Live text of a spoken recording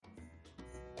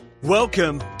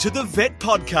Welcome to the Vet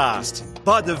Podcast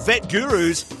by the Vet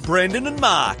Gurus, Brendan and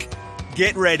Mark.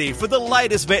 Get ready for the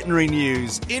latest veterinary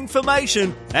news,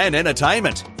 information and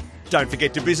entertainment. Don't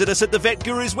forget to visit us at the Vet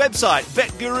Gurus website,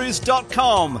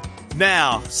 vetgurus.com.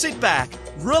 Now, sit back,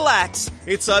 relax.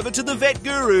 It's over to the Vet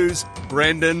Gurus,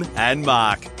 Brendan and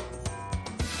Mark.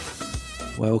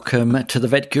 Welcome to the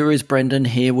Vet Gurus. Brendan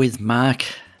here with Mark.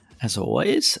 As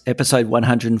always, episode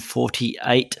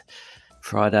 148,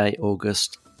 Friday,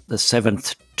 August the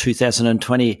 7th,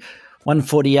 2020,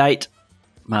 148,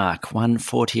 Mark,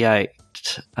 148.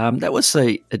 That was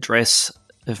the address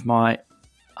of my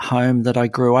home that I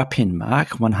grew up in,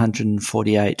 Mark,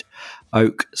 148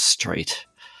 Oak Street.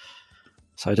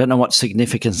 So I don't know what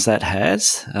significance that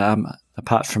has,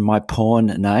 apart from my porn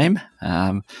name,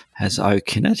 has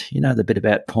Oak in it. You know the bit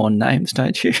about porn names,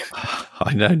 don't you?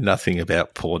 I know nothing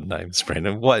about porn names,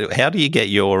 Brendan. How do you get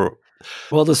your...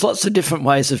 Well, there's lots of different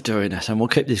ways of doing it, and we'll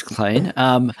keep this clean.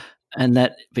 And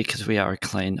that, because we are a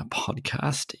clean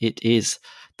podcast, it is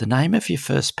the name of your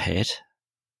first pet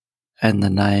and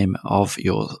the name of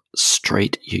your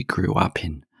street you grew up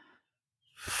in.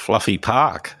 Fluffy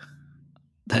Park.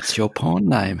 That's your porn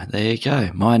name. There you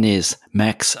go. Mine is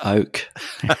Max Oak.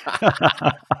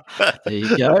 There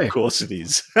you go. Of course it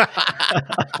is.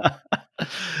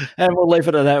 And we'll leave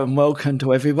it at that. And welcome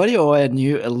to everybody, all our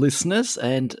new listeners.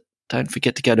 And don't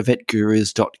forget to go to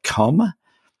vetgurus.com,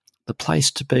 the place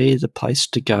to be, the place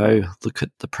to go. Look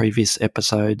at the previous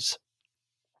episodes.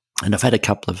 And I've had a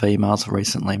couple of emails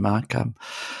recently, Mark,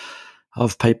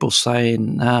 of people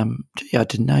saying, gee, I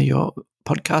didn't know your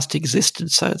podcast existed.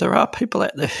 So there are people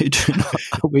out there who do not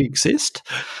know we exist.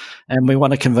 And we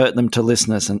want to convert them to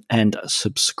listeners and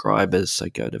subscribers. So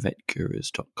go to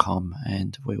vetgurus.com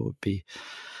and we will be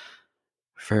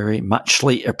very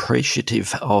muchly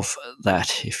appreciative of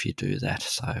that if you do that.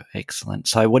 So excellent.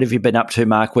 So what have you been up to,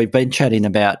 Mark? We've been chatting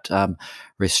about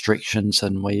restrictions,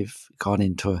 and we've gone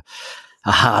into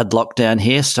a hard lockdown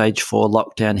here, stage 4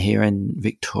 lockdown here in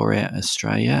Victoria,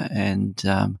 Australia, and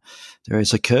there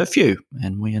is a curfew,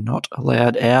 and we are not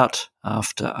allowed out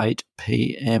after 8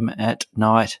 p.m. at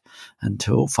night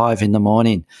until 5 in the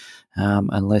morning,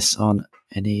 unless on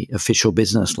any official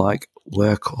business like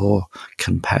work or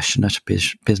compassionate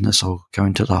business or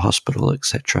going to the hospital,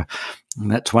 etc. And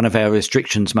that's one of our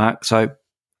restrictions, Mark. So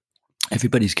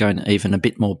everybody's going even a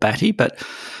bit more batty, but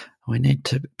we need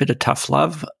a bit of tough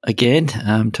love again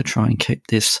to try and keep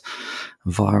this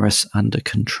virus under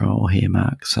control here,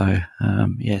 Mark. So,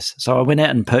 yes. So I went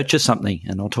out and purchased something,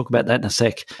 and I'll talk about that in a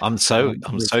sec. I'm so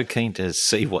keen to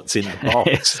see what's in the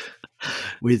box.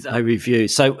 With a review.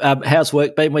 So how's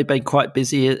work been? We've been quite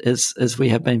busy as we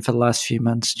have been for the last few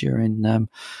months during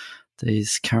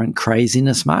these current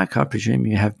craziness, Mark. I presume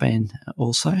you have been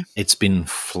also. It's been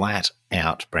flat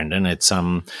out, Brendan. It's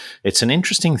an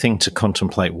interesting thing to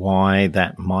contemplate why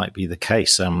that might be the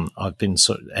case. I've been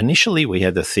initially we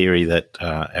had the theory that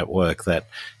at work that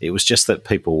it was just that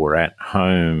people were at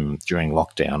home during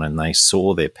lockdown and they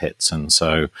saw their pets, and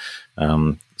so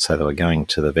they were going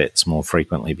to the vets more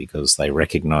frequently because they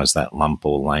recognised that lump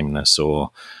or lameness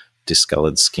or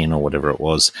discoloured skin or whatever it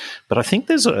was. But I think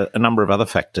there's a number of other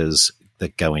factors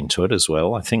that go into it as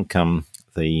well. I think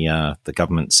the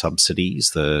government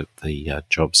subsidies, the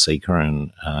job seeker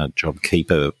and job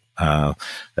keeper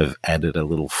have added a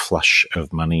little flush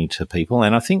of money to people,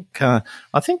 and I think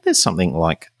there's something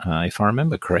like, if I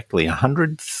remember correctly,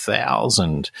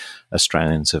 100,000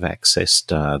 Australians have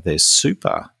accessed their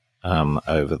super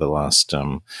over the last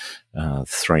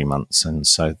 3 months, and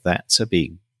so that's a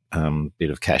big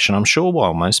bit of cash. And I'm sure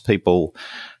while most people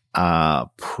are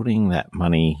putting that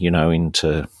money,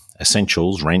 into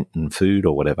essentials, rent and food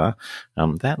or whatever,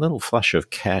 that little flush of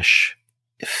cash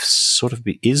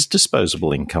is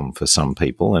disposable income for some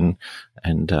people, and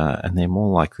they're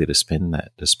more likely to spend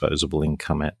that disposable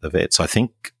income at the vets. I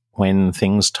think when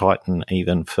things tighten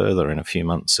even further in a few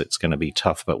months, it's going to be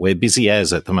tough. But we're busy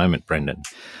as at the moment, Brendan.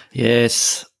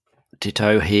 Yes,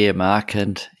 ditto here, Mark.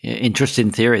 And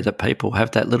interesting theory that people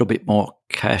have that little bit more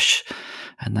cash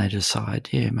and they decide,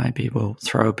 maybe we'll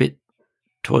throw a bit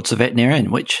towards the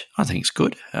veterinarian, which I think is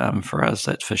good for us,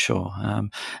 that's for sure.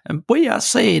 And we are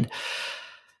seeing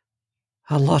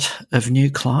a lot of new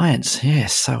clients,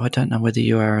 yes. So I don't know whether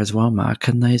you are as well, Mark,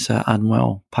 and these are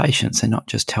unwell patients. They're not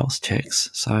just health checks.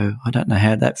 So I don't know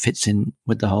how that fits in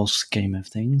with the whole scheme of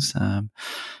things.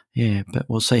 But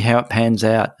we'll see how it pans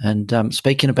out. And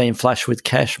speaking of being flush with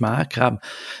cash, Mark,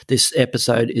 this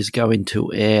episode is going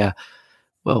to air,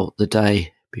 the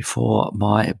day before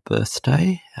my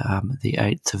birthday, the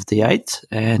 8th of the 8th.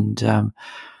 And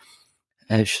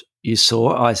as you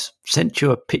saw, I sent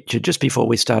you a picture just before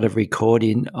we started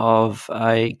recording of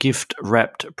a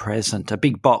gift-wrapped present, a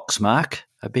big box, Mark,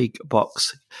 a big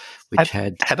box which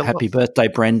had Happy Birthday,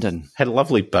 Brendan. Had a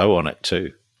lovely bow on it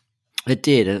too. It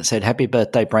did, and it said Happy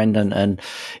Birthday, Brendan, and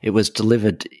it was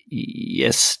delivered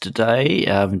yesterday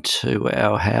to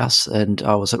our house, and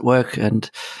I was at work, and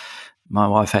my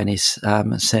wife Annie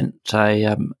sent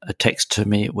a text to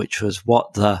me, which was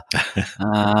 "What the?"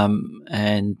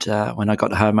 And when I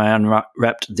got home, I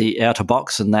unwrapped the outer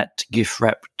box, and that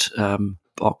gift-wrapped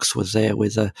box was there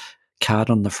with a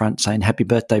card on the front saying "Happy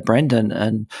Birthday, Brendan."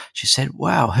 And she said,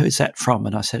 "Wow, who's that from?"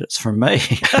 And I said, "It's from me."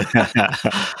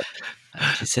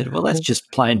 And she said, "Well, that's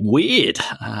just plain weird."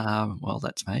 Well,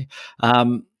 that's me.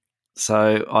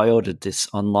 So I ordered this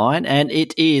online, and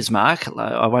it is, Mark.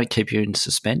 I won't keep you in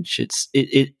suspense.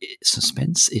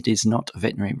 Suspense. It is not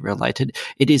veterinary related.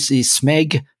 It is the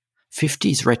Smeg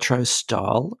 50s retro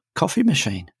style coffee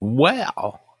machine.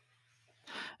 Wow.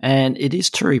 And it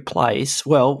is to replace,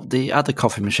 well, the other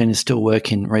coffee machine is still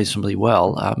working reasonably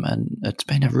well, and it's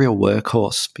been a real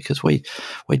workhorse because we'd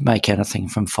make anything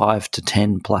from 5 to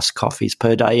 10 plus coffees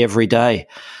per day every day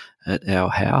at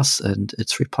our house, and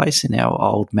it's replacing our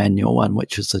old manual one,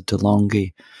 which is a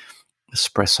DeLonghi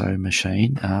espresso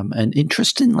machine. And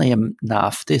interestingly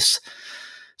enough, this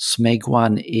Smeg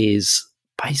one is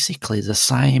basically the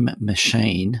same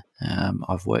machine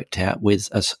I've worked out with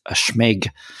a Schmeg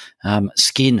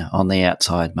skin on the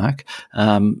outside, Mark.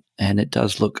 And it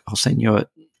does look, I'll send you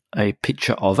a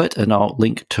picture of it and I'll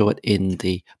link to it in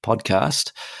the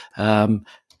podcast.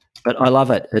 But I love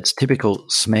it. It's typical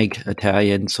Smeg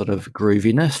Italian sort of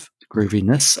grooviness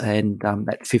and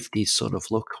that 50s sort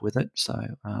of look with it. So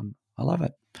I love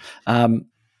it.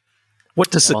 What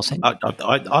does it?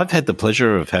 I've had the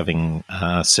pleasure of having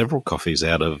several coffees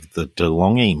out of the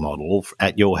DeLonghi model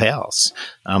at your house.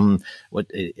 What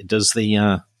does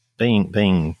the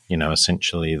being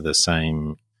essentially the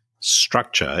same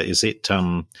structure? Is it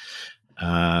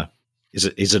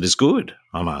is it as good?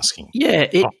 I'm asking. Yeah.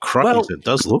 It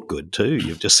does look good too.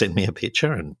 You've just sent me a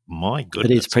picture, and my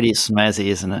goodness, it is pretty snazzy,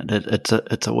 isn't it? It's a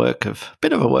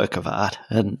bit of a work of art.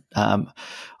 And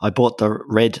I bought the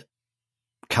red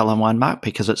colour one, Mark,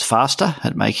 because it's faster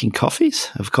at making coffees,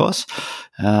 of course.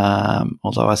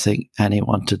 Although I think Annie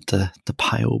wanted the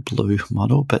pale blue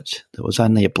model, but there was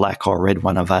only a black or red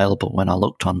one available when I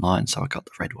looked online, so I got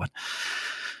the red one.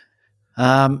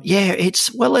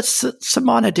 It's some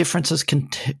minor differences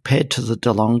compared to the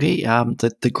DeLonghi.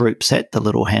 The group set, the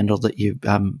little handle that you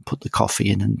put the coffee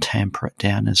in and tamper it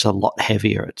down, is a lot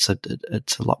heavier. It's a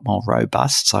lot more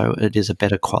robust, so it is a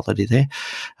better quality there.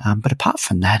 But apart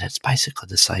from that, it's basically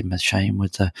the same machine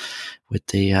with the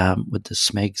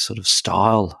Smeg sort of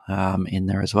style in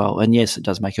there as well. And yes, it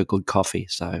does make a good coffee.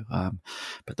 So,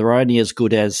 but they're only as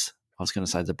good as, I was going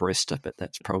to say the barista, but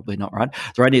that's probably not right.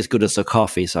 They're only as good as the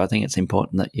coffee, so I think it's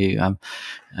important that you,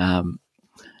 in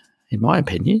my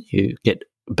opinion, you get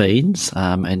beans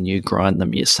and you grind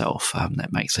them yourself.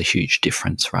 That makes a huge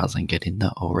difference rather than getting the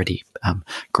already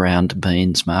ground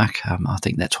beans, Mark. I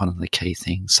think that's one of the key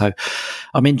things. So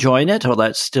I'm enjoying it, although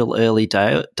it's still early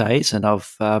days, and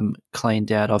I've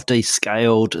cleaned out. I've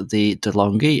descaled the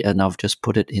DeLonghi and I've just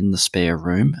put it in the spare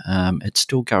room. It's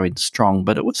still going strong,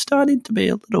 but it was starting to be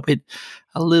a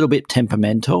little bit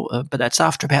temperamental, but that's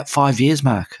after about 5 years,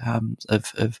 Mark,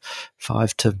 of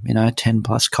 5 to 10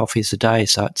 plus coffees a day.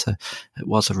 So it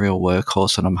was a real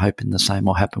workhorse, and I'm hoping the same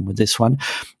will happen with this one,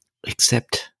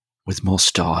 except with more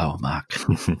style, Mark.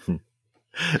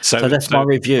 So that's my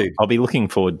review. I'll be looking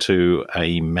forward to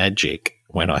a Magic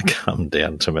when I come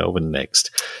down to Melbourne next.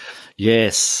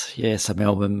 Yes, a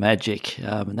Melbourne Magic,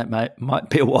 and that might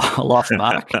be a while off,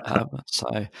 Mark.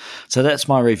 So that's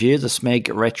my review, the Smeg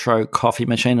Retro Coffee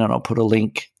Machine, and I'll put a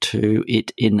link to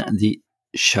it in the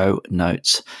show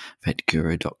notes,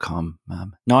 vetguru.com.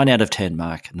 9 out of 10,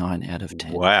 Mark, 9 out of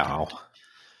 10. Wow.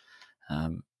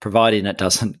 Providing it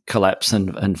doesn't collapse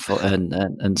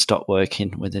and stop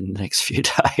working within the next few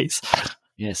days.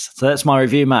 Yes, so that's my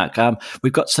review, Mark.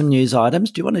 We've got some news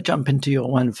items. Do you want to jump into your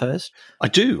one first? I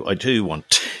do want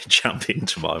to jump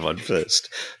into my one first.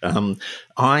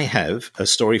 I have a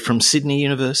story from Sydney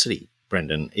University,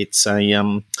 Brendan. It's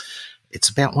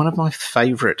about one of my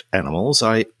favourite animals.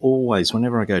 I always,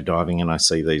 whenever I go diving and I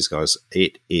see these guys,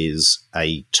 it is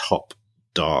a top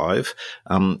dive.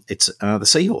 It's the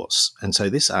seahorse. And so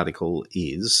this article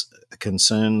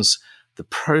concerns the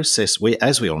process where,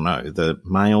 as we all know, the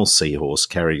male seahorse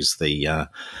carries the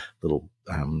little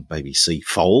baby sea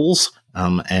foals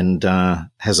and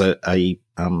has a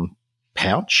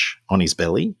pouch on his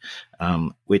belly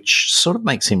which sort of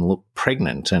makes him look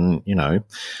pregnant. And,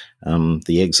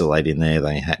 the eggs are laid in there,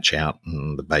 they hatch out,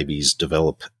 and the babies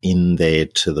develop in there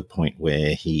to the point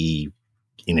where he,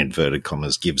 in inverted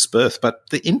commas, gives birth. But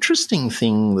the interesting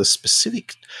thing, the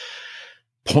specific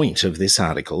point of this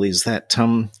article is that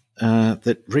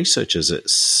that researchers at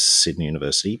Sydney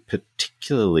University,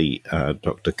 particularly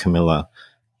Dr. Camilla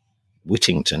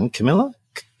Whittington,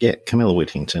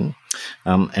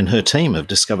 and her team have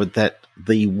discovered that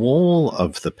the wall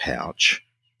of the pouch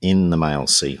in the male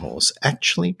seahorse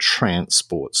actually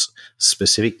transports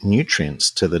specific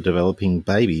nutrients to the developing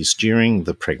babies during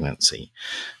the pregnancy.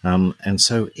 And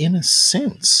so, in a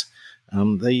sense,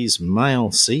 these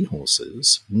male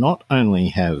seahorses not only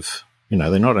have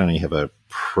a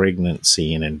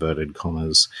pregnancy in inverted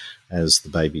commas as the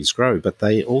babies grow, but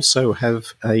they also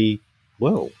have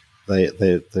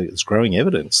there's growing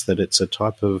evidence that it's a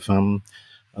type of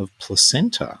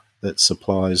placenta that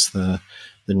supplies the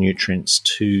nutrients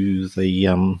to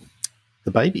the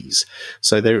babies.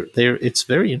 So it's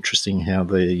very interesting how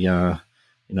the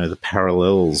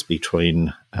parallels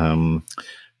between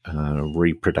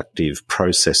reproductive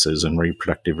processes and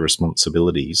reproductive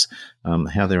responsibilities,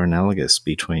 how they're analogous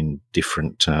between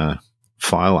different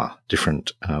phyla,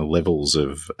 different levels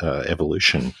of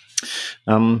evolution.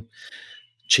 I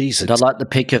like the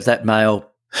pic of that male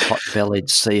pot-bellied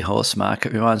seahorse, Mark.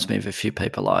 It reminds me of a few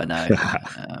people I know.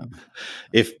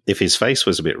 If his face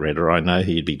was a bit redder, I know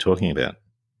who you'd be talking about.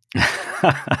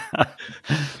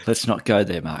 Let's not go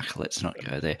there, Mark. Let's not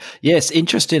go there. Yes,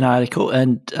 interesting article,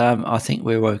 and I think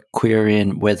we were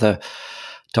querying whether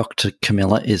Dr.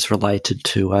 Camilla is related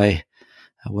to a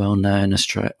well-known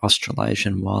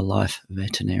Australasian wildlife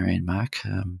veterinarian, Mark.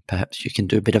 Perhaps you can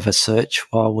do a bit of a search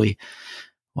while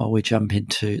we jump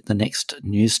into the next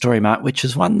news story, Mark, which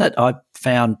is one that I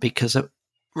found because it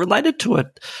related to a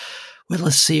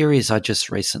series I just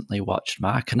recently watched,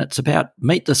 Mark, and it's about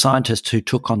meet the scientist who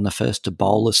took on the first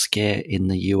Ebola scare in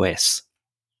the US.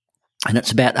 And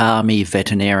it's about Army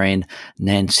veterinarian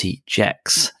Nancy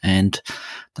Jacks. And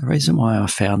the reason why I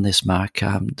found this, Mark,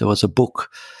 there was a book.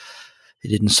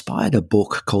 It inspired a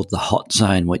book called The Hot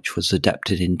Zone, which was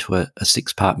adapted into a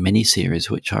 6-part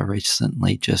miniseries, which I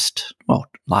recently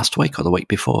last week or the week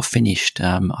before finished.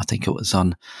 I think it was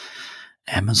on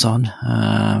Amazon,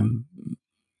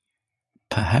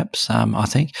 perhaps, I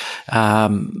think,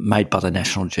 made by the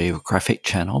National Geographic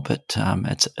Channel, but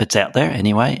it's out there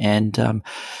anyway. And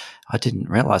I didn't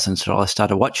realise until I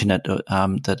started watching it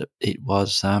that it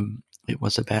was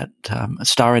about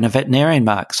starring a veterinarian,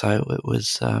 Mark. So it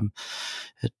was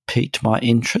it piqued my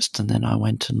interest, and then I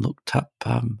went and looked up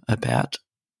about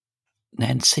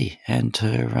Nancy and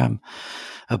her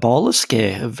Ebola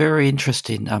scare. A very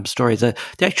interesting story. The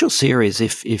actual series,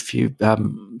 if you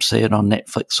see it on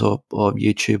Netflix or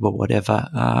YouTube or whatever,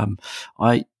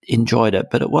 I enjoyed it,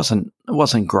 but it wasn't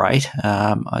great.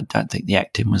 I don't think the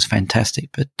acting was fantastic,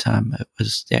 but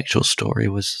the actual story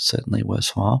was certainly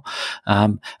worthwhile.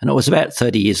 And it was about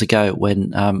 30 years ago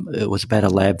when it was about a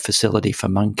lab facility for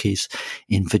monkeys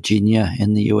in Virginia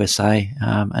in the USA,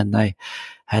 and they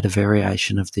had a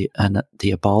variation of the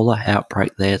Ebola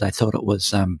outbreak there. They thought it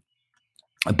was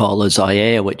Ebola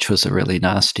Zaire, which was a really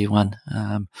nasty one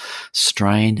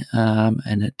strain,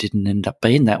 and it didn't end up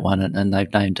being that one. And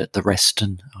they've named it the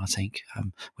Reston, I think,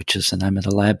 which is the name of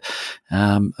the lab,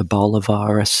 Ebola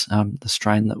virus, the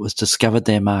strain that was discovered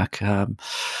there, Mark. And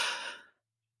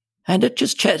it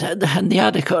just chatted, and the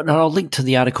article, and I'll link to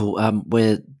the article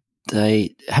where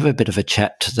they have a bit of a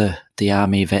chat to the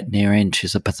Army veterinarian.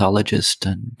 She's a pathologist,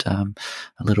 and a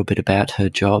little bit about her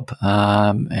job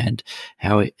and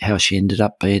how she ended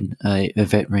up being a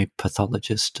veterinary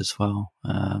pathologist as well.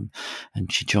 And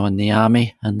she joined the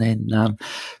Army and then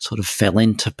sort of fell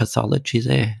into pathology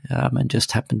there and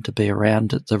just happened to be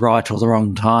around at the right or the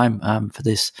wrong time for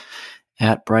this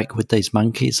outbreak with these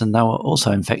monkeys. And they were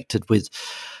also infected with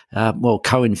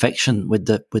co-infection with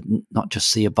not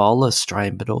just the Ebola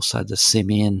strain, but also the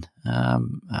simian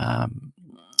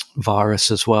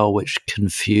virus as well, which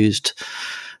confused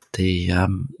the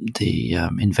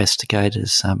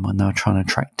investigators when they were trying to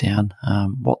track down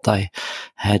what they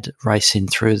had racing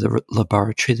through the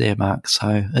laboratory there, Mark.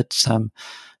 So it's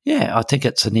I think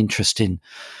it's an interesting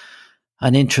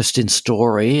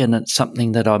story, and it's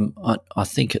something that I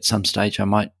think at some stage I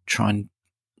might try and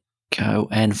go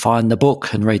and find the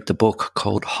book and read the book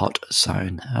called Hot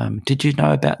Zone. Did you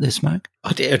know about this, Mark?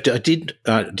 I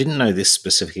didn't know this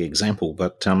specific example,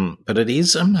 but it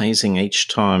is amazing each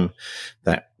time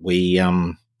that we,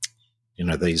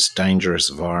 these dangerous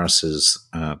viruses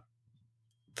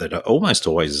that are almost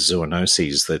always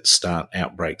zoonoses that start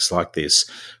outbreaks like this,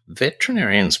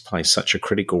 veterinarians play such a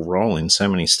critical role in so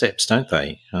many steps, don't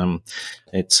they?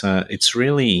 It's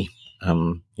really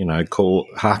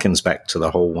harkens back to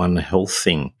the whole One Health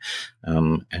thing,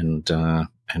 and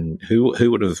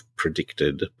who would have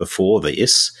predicted before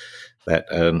this that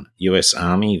a US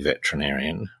Army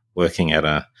veterinarian working at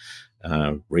a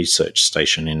research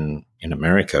station in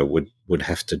America would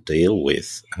have to deal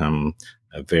with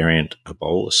a variant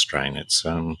Ebola strain. It's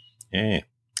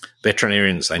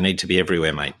veterinarians, they need to be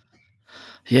everywhere, mate.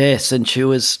 Yes, and she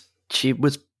was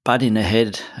butting her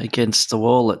head against the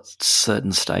wall at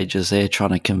certain stages there, trying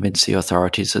to convince the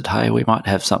authorities that, hey, we might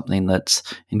have something that's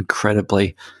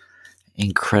incredibly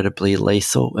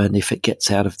lethal, and if it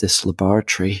gets out of this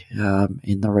laboratory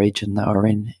in the region they were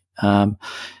in,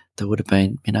 there would have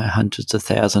been, hundreds of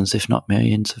thousands, if not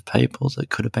millions of people that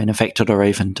could have been affected or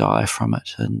even die from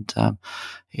it. And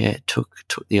it took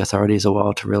the authorities a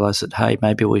while to realise that, hey,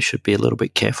 maybe we should be a little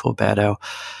bit careful about our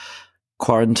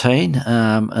quarantine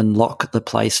and lock the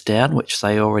place down, which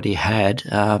they already had,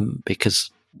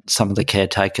 because some of the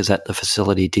caretakers at the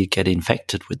facility did get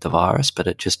infected with the virus, but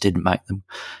it just didn't make them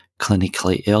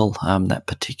clinically ill, that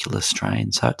particular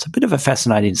strain. So it's a bit of a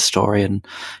fascinating story, and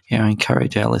I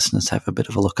encourage our listeners to have a bit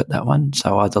of a look at that one.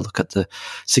 So either look at the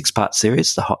 6-part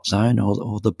series, The Hot Zone,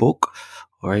 or the book,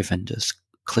 or even just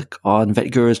click on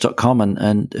vetgurus.com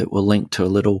and it will link to a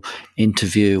little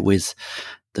interview with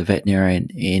the veterinarian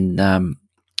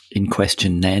in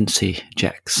question, Nancy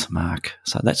Jacks, Mark.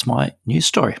 So that's my news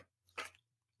story.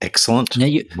 Excellent,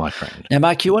 my friend. Now,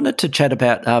 Mark, you wanted to chat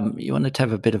about, you wanted to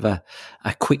have a bit of a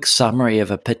quick summary of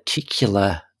a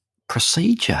particular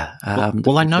procedure.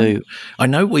 Well, I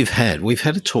know we've had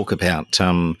a talk about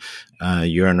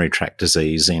urinary tract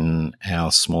disease in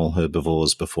our small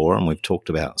herbivores before, and we've talked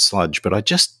about sludge, but I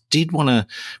just did want to,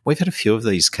 we've had a few of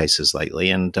these cases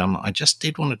lately, and I just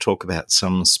did want to talk about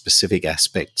some specific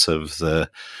aspects of the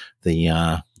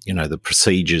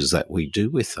procedures that we do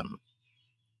with them.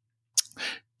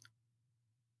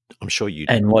 I'm sure you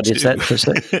do. And what is that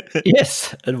procedure?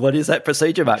 Yes, and what is that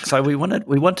procedure, Mark? So we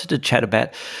wanted to chat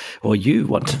about, or you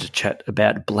wanted to chat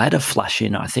about bladder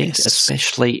flushing, I think, yes.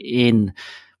 Especially in,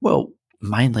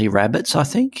 mainly rabbits, I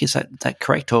think. Is that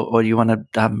correct? Or do you want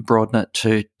to broaden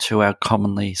it to our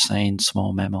commonly seen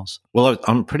small mammals? Well,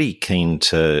 I'm pretty keen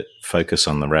to focus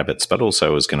on the rabbits, but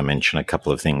also I was going to mention a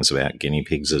couple of things about guinea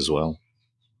pigs as well.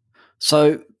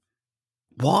 So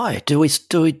why? Do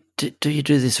you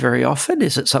do this very often?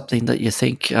 Is it something that you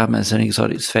think, as an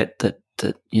exotics vet, that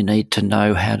you need to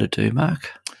know how to do,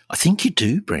 Mark? I think you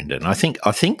do, Brendan. I think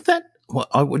that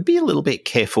I would be a little bit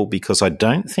careful, because I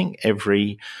don't think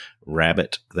every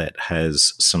rabbit that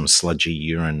has some sludgy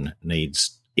urine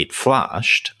needs it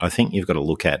flushed. I think you've got to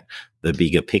look at the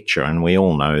bigger picture, and we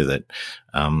all know that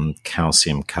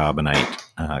calcium carbonate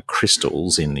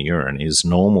crystals in the urine is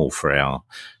normal for our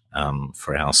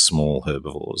small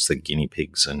herbivores, the guinea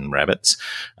pigs and rabbits.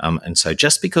 And so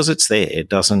just because it's there, it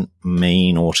doesn't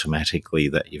mean automatically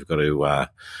that you've got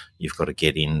to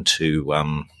get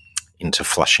into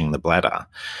flushing the bladder.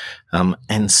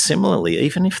 And similarly,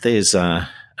 even if there's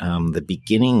the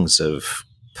beginnings of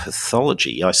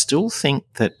pathology, I still think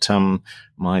that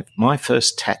my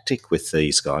first tactic with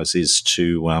these guys is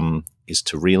to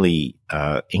really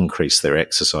increase their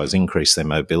exercise, increase their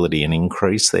mobility, and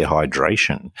increase their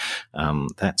hydration.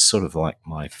 That's sort of like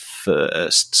my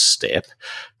first step.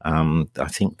 I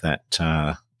think that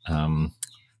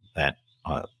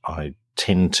I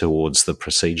tend towards the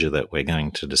procedure that we're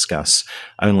going to discuss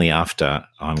only after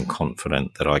I'm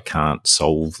confident that I can't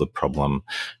solve the problem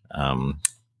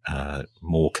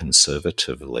more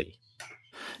conservatively.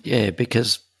 Yeah,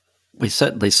 because we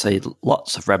certainly see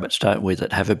lots of rabbits, don't we,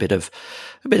 that have a bit of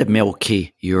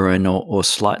milky urine or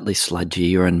slightly sludgy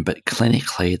urine, but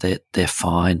clinically they're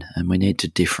fine, and we need to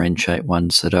differentiate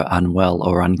ones that are unwell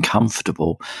or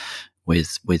uncomfortable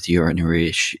with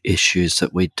urinary issues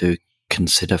that we do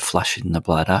consider flushing the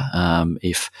bladder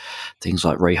if things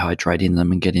like rehydrating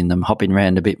them and getting them hopping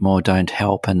around a bit more don't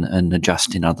help, and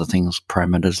adjusting other things,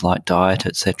 parameters like diet,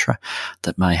 etc.,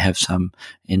 that may have some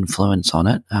influence on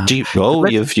it.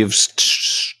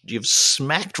 You've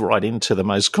smacked right into the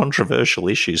most controversial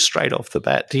issues straight off the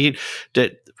bat.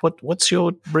 What's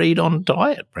your read on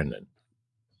diet, Brendan?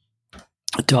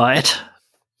 Diet: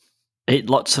 eat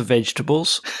lots of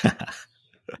vegetables.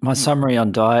 My summary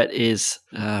on diet is...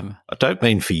 I don't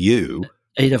mean for you.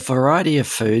 Eat a variety of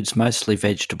foods, mostly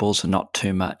vegetables, and not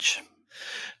too much.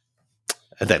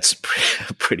 That's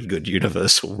a pretty good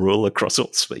universal rule across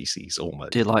all species,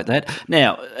 almost. Do you like that?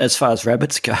 Now, as far as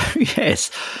rabbits go,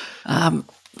 yes.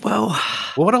 Well,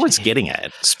 what I was getting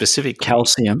at specifically,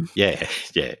 calcium. Yeah.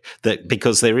 That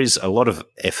because there is a lot of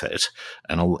effort,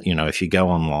 and if you go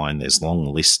online, there's long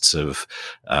lists of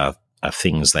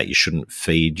things that you shouldn't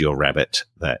feed your rabbit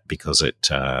because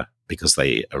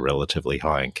they are relatively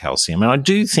high in calcium. And I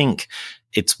do think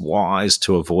it's wise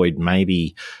to avoid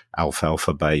maybe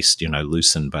alfalfa based,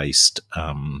 lucerne based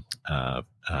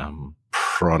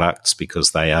products,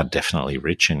 because they are definitely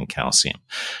rich in calcium.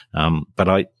 But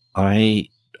I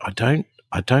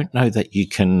don't know that you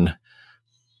can,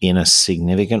 in a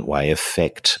significant way,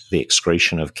 affect the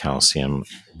excretion of calcium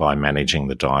by managing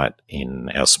the diet in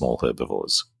our small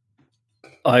herbivores.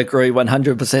 I agree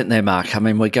 100% there, Mark. I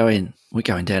mean, we're going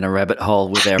down a rabbit hole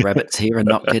with our rabbits here and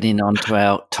not getting onto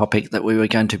our topic that we were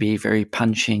going to be very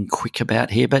punchy and quick about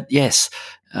here. But yes,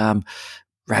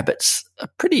 rabbits are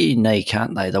pretty unique,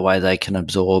 aren't they, the way they can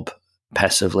absorb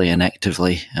passively and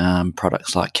actively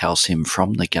products like calcium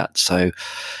from the gut. So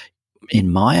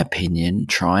in my opinion,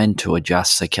 trying to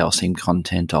adjust the calcium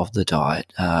content of the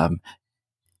diet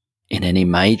in any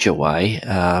major way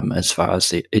as far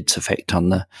as its effect on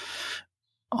the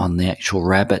actual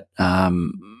rabbit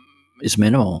is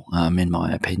minimal, in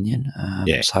my opinion.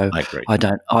 So I agree.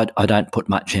 I don't put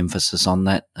much emphasis on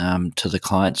that to the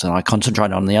clients, and I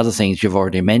concentrate on the other things you've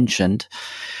already mentioned,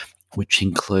 which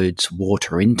includes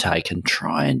water intake and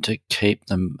trying to keep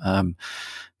them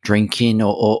drinking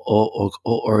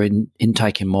or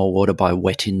intaking more water by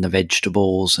wetting the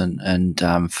vegetables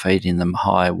and feeding them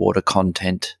high water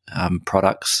content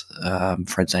products,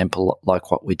 for example, like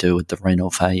what we do with the renal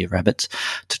failure rabbits,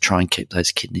 to try and keep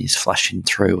those kidneys flushing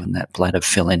through and that bladder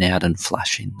filling out and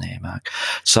flushing there, Mark.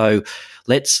 So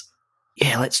let's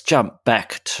jump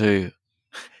back to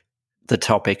the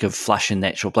topic of flushing the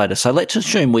actual bladder. So let's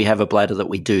assume we have a bladder that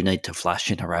we do need to flush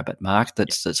in a rabbit, Mark,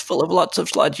 that's full of lots of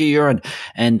sludgy urine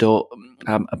or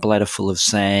a bladder full of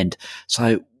sand.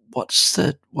 So what's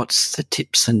the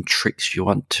tips and tricks you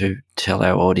want to tell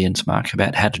our audience, Mark,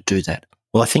 about how to do that?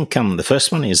 Well, I think the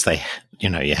first one is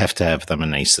you have to have them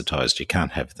anaesthetized. You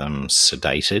can't have them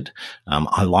sedated.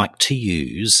 I like to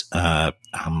use the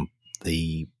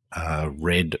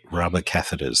red rubber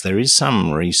catheters. There is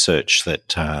some research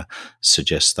that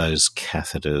suggests those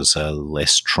catheters are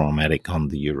less traumatic on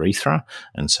the urethra,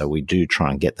 and so we do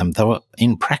try and get them. Though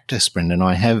in practice, Brendan,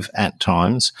 I have at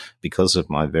times, because of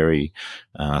my very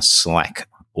slack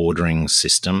ordering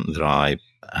system that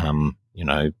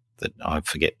that I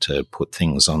forget to put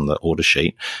things on the order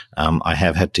sheet, I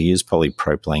have had to use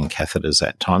polypropylene catheters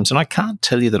at times, and I can't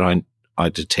tell you that I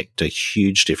detect a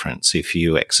huge difference if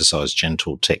you exercise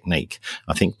gentle technique.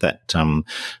 I think that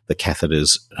the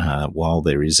catheters, while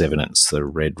there is evidence the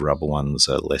red rubber ones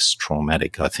are less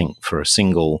traumatic, I think for a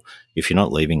single, if you're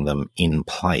not leaving them in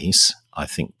place, I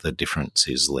think the difference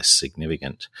is less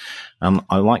significant. I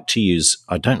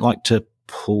don't like to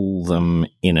pull them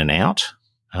in and out.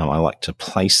 I like to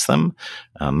place them,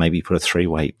 maybe put a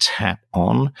three-way tap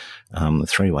on. The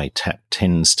three-way tap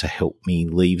tends to help me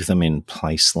leave them in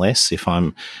place less. If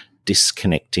I'm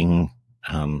disconnecting,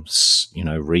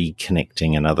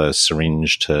 reconnecting another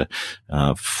syringe to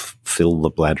fill the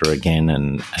bladder again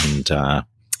and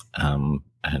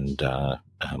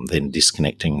then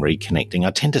disconnecting, reconnecting,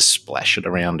 I tend to splash it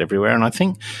around everywhere. And I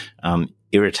think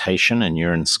irritation and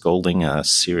urine scalding are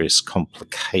serious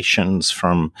complications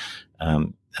from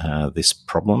this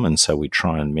problem, and so we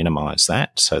try and minimize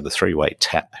that. So the three-way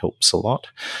tap helps a lot.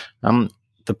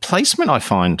 The placement I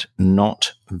find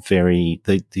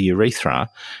the urethra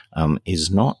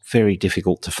is not very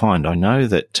difficult to find. I know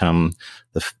that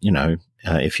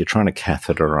if you're trying to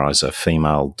catheterize a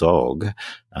female dog,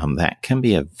 that can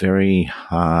be a very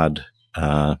hard,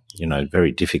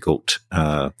 very difficult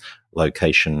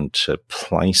location to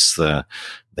place the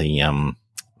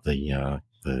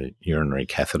urinary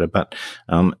catheter, but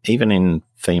even in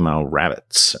female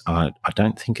rabbits, I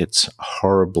don't think it's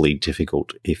horribly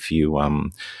difficult if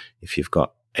you've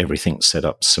got everything set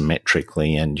up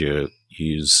symmetrically and you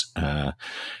use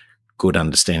good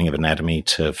understanding of anatomy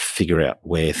to figure out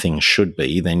where things should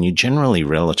be. Then you generally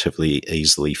relatively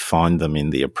easily find them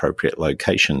in the appropriate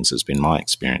locations, has been my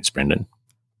experience, Brendan.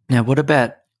 Now, what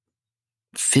about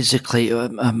physically,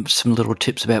 some little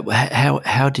tips about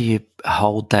how do you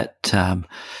hold that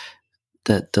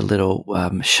the little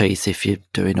sheath if you're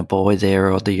doing a boy there,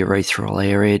 or the urethral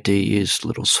area? Do you use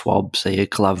little swabs? Are you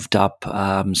gloved up,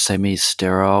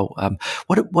 semi-sterile?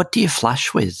 What do you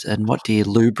flush with, and what do you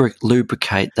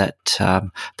lubricate that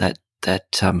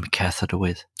catheter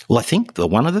with? Well, I think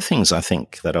one of the things I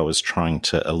think that I was trying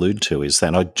to allude to is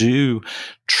that I do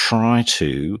try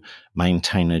to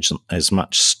maintain as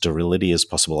much sterility as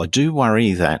possible. I do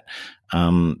worry that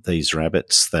these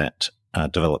rabbits that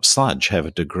develop sludge have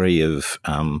a degree of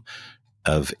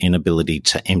inability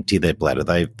to empty their bladder.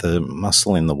 The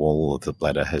muscle in the wall of the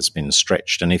bladder has been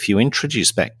stretched, and if you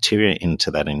introduce bacteria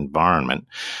into that environment,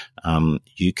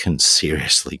 you can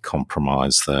seriously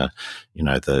compromise the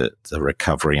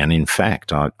recovery. And in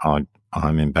fact,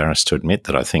 I'm embarrassed to admit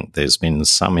that I think there's been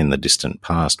some in the distant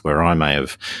past where I may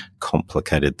have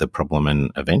complicated the problem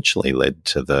and eventually led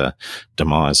to the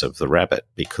demise of the rabbit,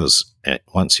 because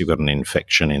once you've got an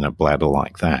infection in a bladder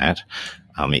like that,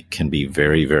 it can be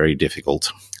very, very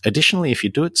difficult. Additionally, if you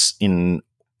do it in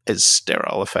as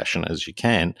sterile a fashion as you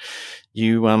can,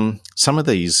 some of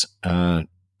these are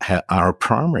a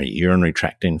primary urinary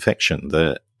tract infection.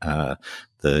 The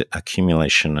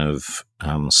accumulation of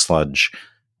sludge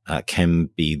can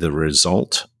be the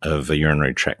result of a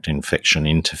urinary tract infection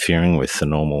interfering with the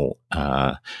normal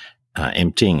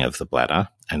emptying of the bladder,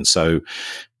 and so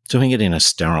doing it in a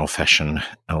sterile fashion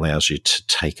allows you to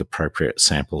take appropriate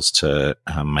samples to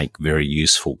make very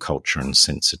useful culture and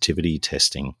sensitivity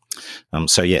testing.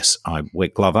 So yes, I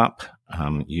wet glove up,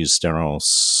 use sterile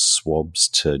swabs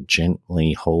to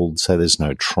gently hold so there's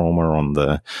no trauma on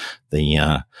the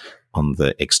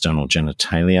external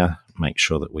genitalia. Make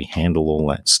sure that we handle all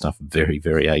that stuff very,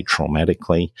 very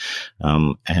atraumatically,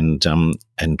 and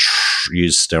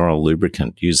use sterile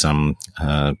lubricant. Use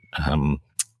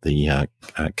the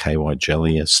KY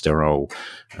jelly, a sterile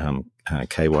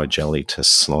KY jelly to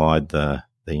slide the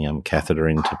catheter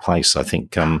into place. I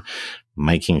think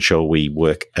making sure we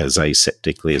work as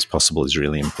aseptically as possible is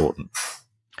really important.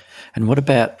 And what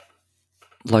about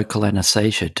local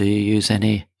anaesthesia? Do you use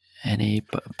any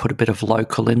put a bit of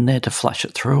local in there to flush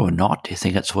it through or not? Do you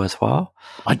think it's worthwhile?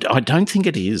 I don't think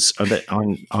it is.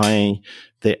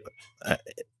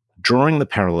 Drawing the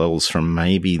parallels from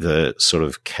maybe the sort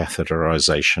of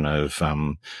catheterization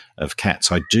of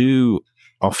cats, I do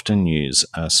often use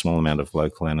a small amount of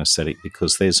local anesthetic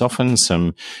because there's often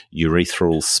some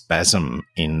urethral spasm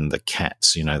in the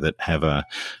cats, that have a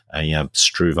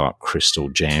struvite crystal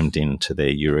jammed into their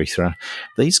urethra.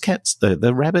 These cats,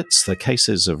 the rabbits, the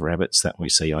cases of rabbits that we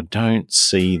see, I don't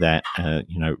see that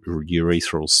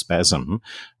urethral spasm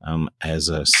as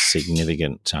a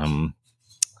significant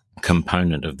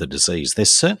component of the disease.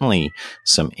 There's certainly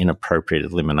some inappropriate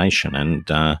elimination, and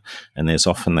there's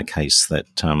often the case that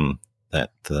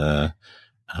the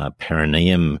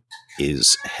perineum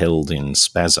is held in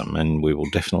spasm, and we will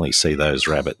definitely see those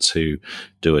rabbits who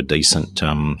do a decent,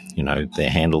 they're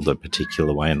handled a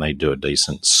particular way and they do a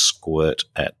decent squirt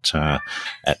at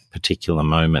particular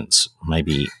moments,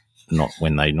 maybe not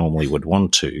when they normally would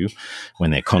want to,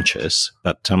 when they're conscious.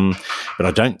 But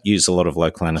I don't use a lot of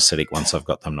local anaesthetic once I've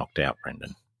got them knocked out,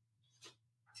 Brendan.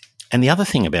 And the other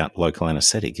thing about local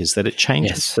anaesthetic is that it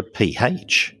changes the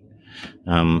pH.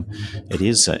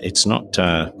 It's not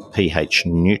pH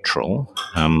neutral,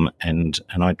 and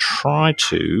I try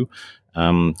to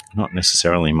not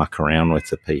necessarily muck around with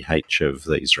the pH of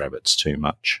these rabbits too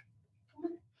much.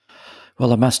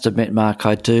 Well, I must admit, Mark,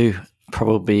 I do,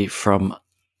 probably from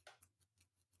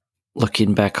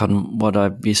looking back on what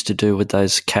I used to do with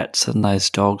those cats and those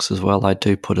dogs as well, I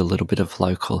do put a little bit of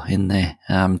local in there,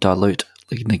 dilute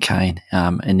lignocaine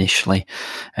initially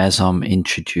as I'm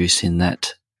introducing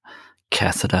that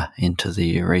catheter into the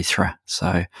urethra.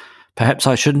 So perhaps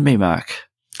I shouldn't be, Mark.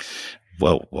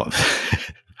 Well,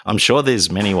 I'm sure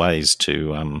there's many ways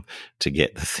to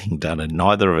get the thing done, and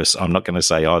neither of us, I'm not going to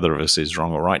say either of us is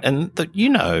wrong or right. And that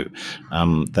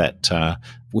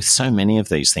with so many of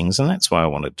these things, and that's why I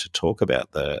wanted to talk about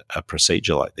a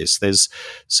procedure like this, there's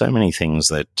so many things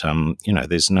that,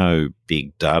 there's no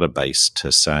big database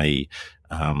to say,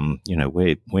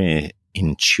 we're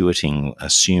intuiting,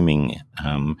 assuming,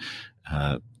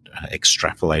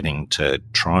 extrapolating to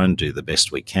try and do the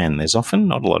best we can. There's often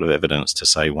not a lot of evidence to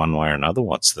say one way or another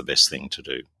what's the best thing to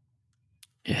do.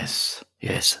 Yes.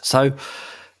 So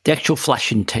the actual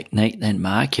flushing technique then,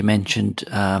 Mark, you mentioned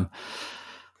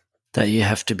that you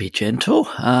have to be gentle.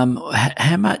 How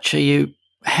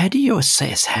do you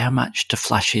assess how much to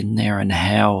flush in there and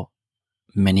how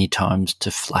many times to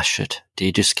flush it? Do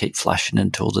you just keep flushing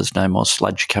until there's no more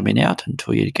sludge coming out,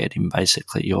 until you get in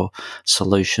basically your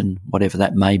solution, whatever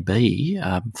that may be,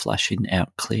 flushing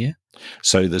out clear?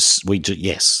 So we do,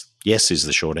 yes. Yes is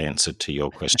the short answer to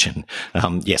your question.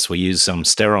 Yes, we use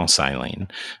sterile saline,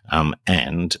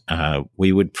 and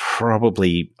we would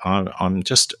probably.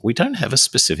 We don't have a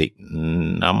specific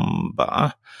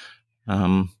number.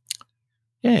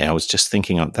 I was just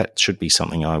thinking that should be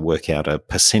something I work out, a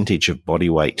percentage of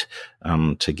body weight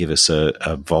to give us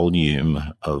a volume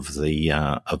of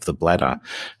the bladder.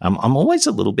 I'm always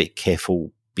a little bit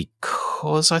careful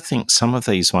because I think some of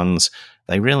these ones,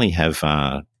 they really have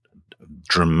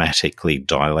dramatically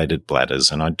dilated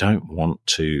bladders, and I don't want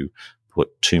to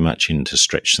put too much in to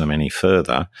stretch them any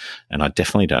further, and I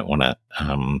definitely don't want to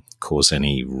cause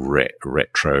any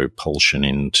retropulsion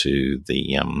into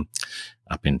the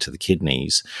up into the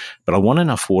kidneys. But I want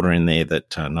enough water in there,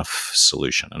 that enough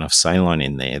solution, enough saline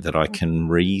in there that I can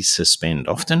resuspend.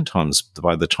 Oftentimes,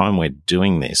 by the time we're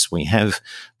doing this, we have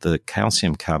the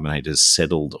calcium carbonate has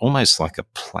settled almost like a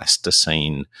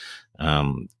plasticine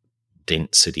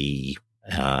density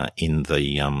in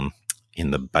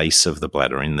the base of the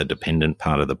bladder, in the dependent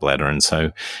part of the bladder. And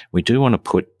so we do want to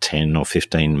put 10 or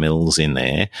 15 mils in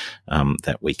there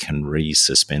that we can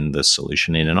resuspend the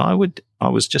solution in. And I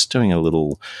was just doing a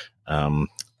little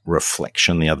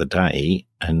reflection the other day,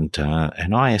 and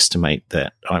I estimate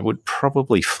that I would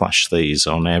probably flush these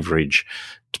on average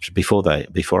before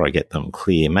I get them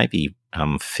clear, maybe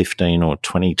 15 or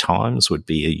 20 times would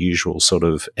be a usual sort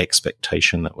of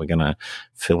expectation that we're going to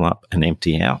fill up and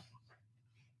empty out.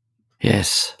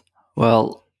 Yes.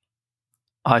 Well,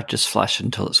 I just flush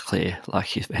until it's clear,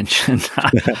 like you mentioned,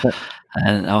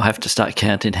 and I'll have to start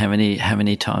counting how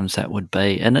many times that would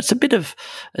be. And it's a bit of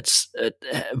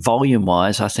volume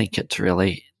wise. I think it's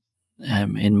really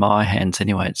in my hands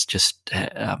anyway. It's just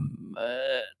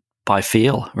by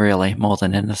feel, really, more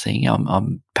than anything.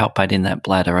 I'm palpating that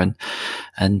bladder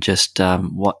and just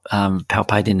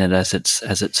palpating it as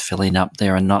it's filling up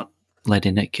there, and not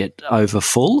letting it get over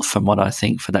full, from what I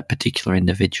think, for that particular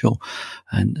individual,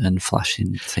 and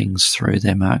flushing things through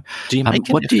there, Mark. Do you make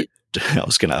an effort? I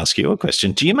was going to ask you a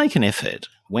question. Do you make an effort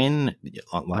when?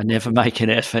 I never make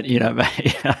an effort, you know,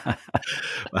 mate.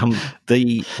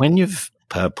 When you've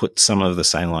put some of the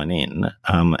saline in,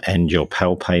 and you're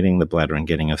palpating the bladder and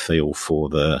getting a feel for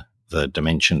the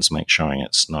dimensions, make sure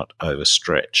it's not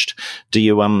overstretched. Do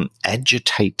you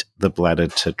agitate the bladder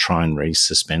to try and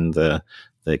resuspend the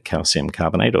calcium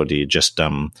carbonate, or do you just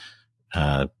fill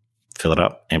it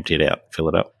up, empty it out, fill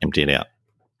it up, empty it out?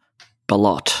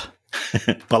 Ballot.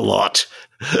 Ballot.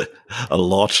 A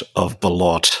lot of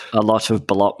ballot. A lot of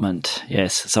ballotment,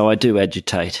 yes. So I do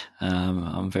agitate.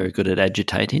 I'm very good at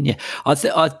agitating. Yeah,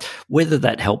 whether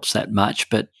that helps that much,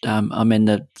 but I mean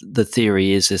the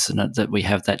theory is, isn't it, that we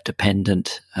have that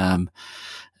dependent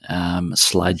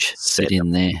sludge set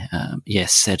in there,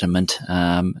 sediment,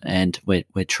 and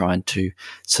we're trying to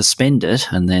suspend it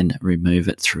and then remove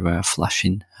it through our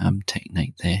flushing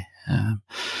technique there.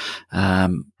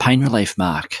 Pain relief,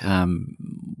 Mark.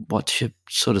 What's your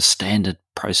sort of standard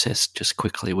process, just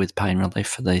quickly, with pain relief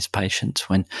for these patients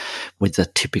with the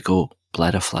typical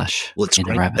bladder flush? Well, it's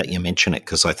great that you mention it,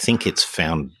 because I think it's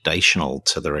foundational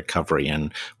to the recovery,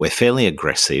 and we're fairly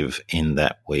aggressive in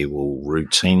that we will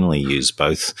routinely use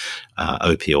both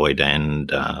opioid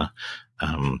and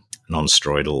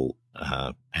non-steroidal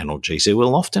analgesia.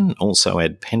 We'll often also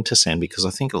add Pentosan, because I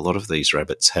think a lot of these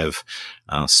rabbits have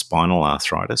spinal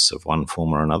arthritis of one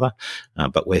form or another,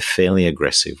 but we're fairly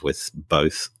aggressive with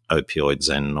both opioids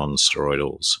and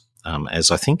non-steroidals. As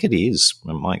I think it is,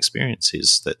 my experience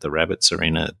is that the rabbits are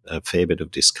in a fair bit of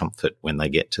discomfort when they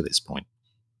get to this point.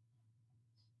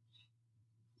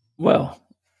 Well,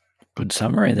 good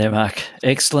summary there, Mark.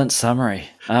 Excellent summary.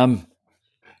 And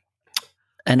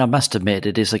I must admit,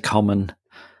 it is a common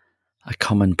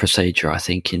procedure, I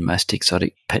think, in most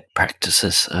exotic pet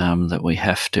practices, that we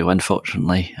have to,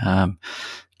 unfortunately,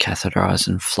 catheterise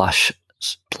and flush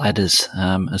bladders,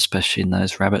 especially in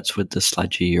those rabbits with the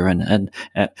sludgy urine. And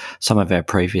some of our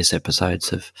previous episodes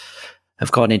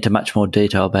have gone into much more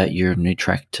detail about urinary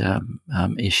tract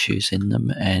issues in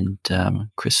them, and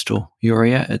crystal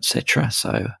urea, etc.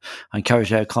 So I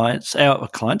encourage our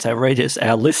readers,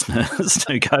 our listeners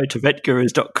to go to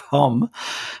vetgurus.com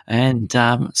and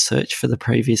search for the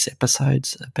previous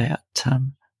episodes about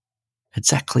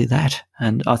exactly that.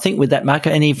 And I think with that, Mark,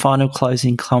 any final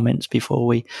closing comments before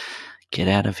we get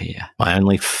out of here? My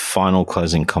only final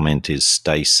closing comment is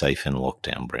stay safe in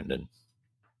lockdown, Brendan.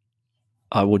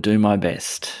 I will do my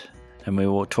best, and we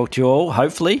will talk to you all,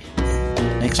 hopefully,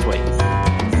 next week.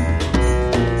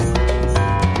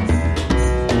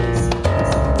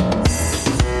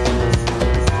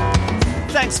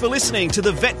 Thanks for listening to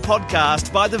the Vet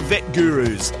Podcast by the Vet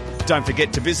Gurus. Don't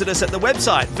forget to visit us at the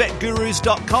website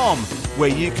vetgurus.com, where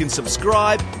you can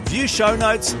subscribe, view show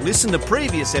notes, listen to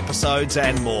previous episodes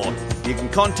and more. You can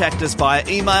contact us via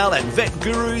email at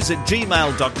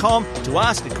vetgurus@gmail.com to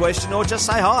ask a question or just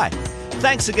say hi.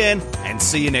 Thanks again, and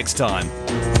see you next time.